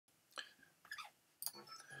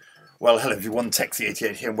Well, hello everyone,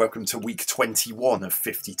 Texie88 here, and welcome to week 21 of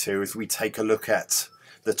 52 as we take a look at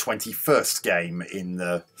the 21st game in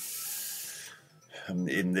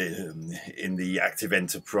the Active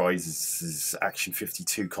Enterprises Action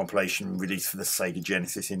 52 compilation released for the Sega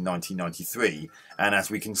Genesis in 1993. And as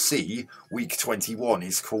we can see, week 21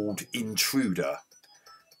 is called Intruder.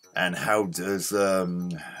 And how does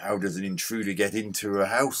an intruder get into a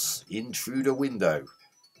house? In through the window.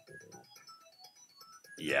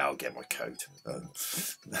 Yeah, I'll get my coat.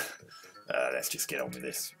 Let's just get on with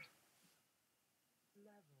this.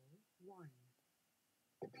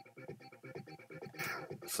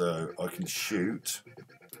 So I can shoot.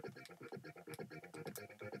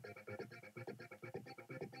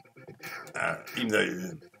 Even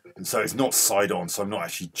though, so it's not side on, so I'm not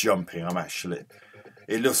actually jumping. I'm actually.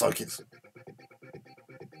 It looks like it's.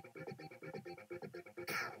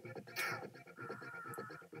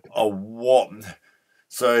 Oh, what?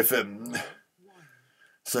 So if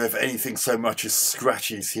anything so much as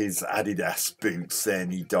scratches his Adidas boots,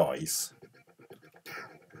 then he dies.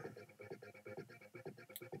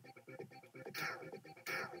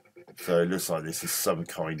 So it looks like this is some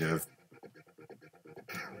kind of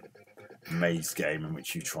maze game in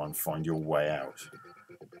which you try and find your way out.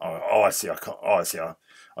 Oh, I see. I can't. Oh, I see. I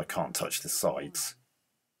can't touch the sides.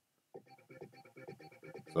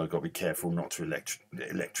 So I've got to be careful not to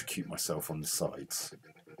electrocute myself on the sides.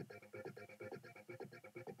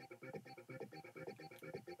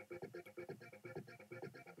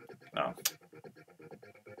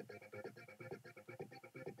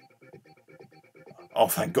 Oh,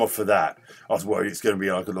 thank God for that. I was worried it's going to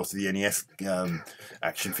be like a lot of the NES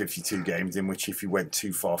Action 52 games in which if you went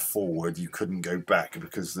too far forward you couldn't go back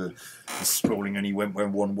because the scrolling only went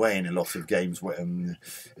one way in a lot of games on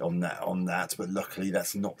that. But luckily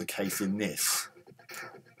that's not the case in this.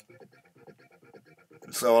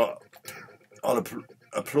 So I'll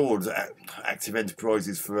applaud Active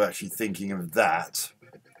Enterprises for actually thinking of that.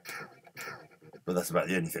 But that's about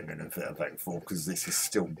the only thing I'm going to thank for, because this is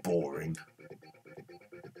still boring.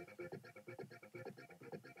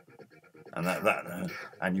 And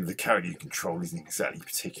and the character you control isn't exactly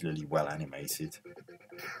particularly well animated.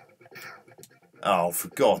 Oh, for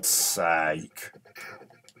God's sake!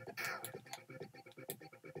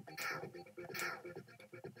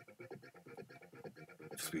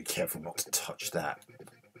 Just be careful not to touch that.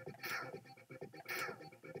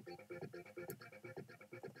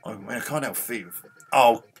 I mean, I can't help feeling.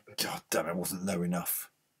 Oh, God damn it! I wasn't low enough.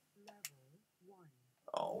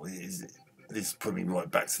 Oh, this is putting me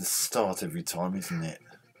right back to the start every time, isn't it?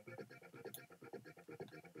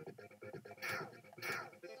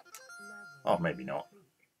 Oh, maybe not.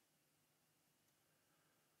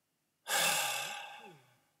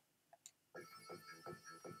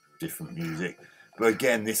 Different music, but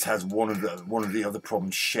again, this has one of the other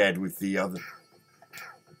problems shared with the other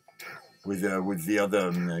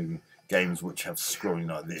games which have scrolling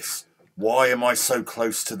like this. Why am I so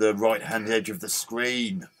close to the right-hand edge of the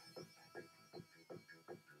screen?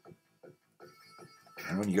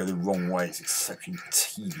 And when you go the wrong way, it's exceptionally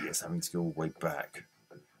tedious having to go all the way back.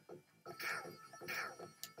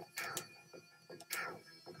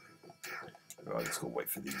 Right, let's go wait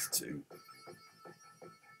for these two.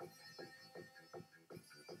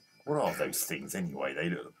 What are those things anyway?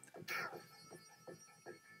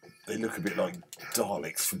 They look a bit like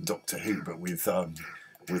Daleks from Doctor Who, but with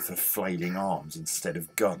the flailing arms instead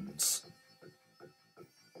of guns.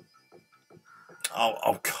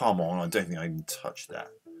 Oh, come on! I don't think I can touch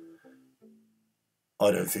that.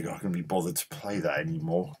 I don't think I can be bothered to play that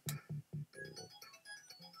anymore.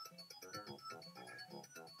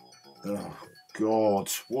 Oh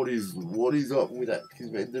God! What is up with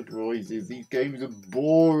Active Enterprises? These games are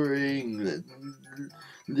boring.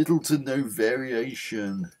 Little to no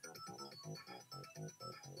variation.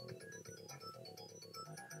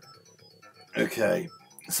 Okay,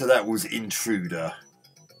 so that was Intruder.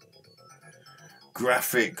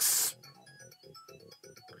 Graphics,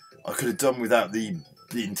 I could have done without the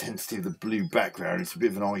intensity of the blue background. It's a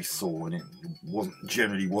bit of an eyesore, and it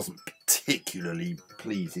generally wasn't particularly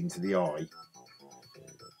pleasing to the eye.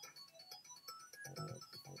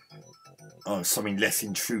 Something less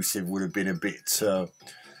intrusive would have been a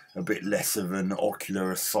bit less of an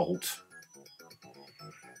ocular assault.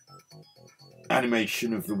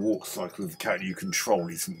 Animation of the walk cycle of the character you control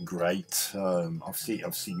isn't great. I've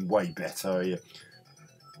seen way better.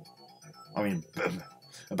 I mean,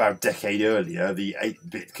 about a decade earlier, the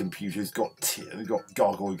 8-bit computers got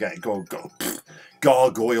gargoyle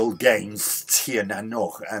games Tia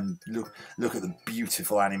Nanoch, and look at the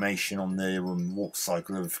beautiful animation on the walk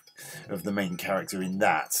cycle of the main character in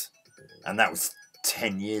that. and that was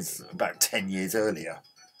about 10 years earlier,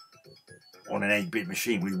 on an 8-bit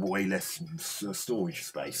machine with way less storage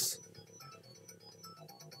space.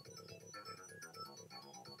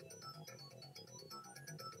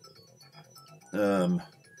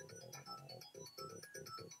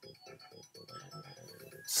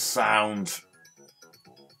 Sound,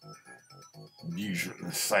 usually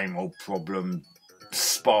the same old problem.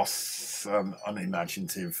 Sparse,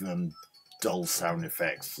 unimaginative, dull sound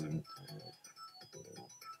effects,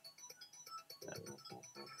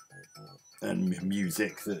 and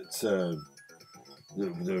music that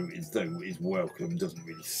though is welcome, doesn't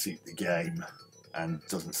really suit the game and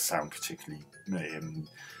doesn't sound particularly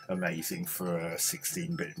amazing for a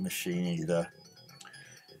 16-bit machine either.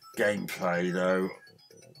 Gameplay though,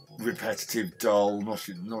 repetitive, dull, not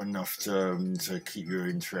enough to keep your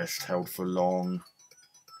interest held for long.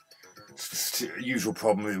 It's just the usual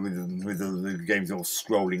problem with the games that are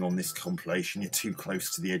scrolling on this compilation. You're too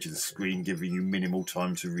close to the edge of the screen, giving you minimal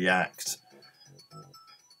time to react.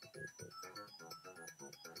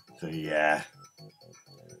 So yeah,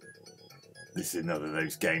 this is another of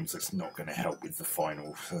those games that's not going to help with the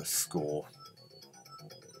final score.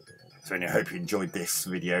 So anyway, I hope you enjoyed this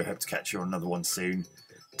video. Hope to catch you on another one soon.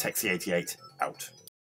 Texie88 out.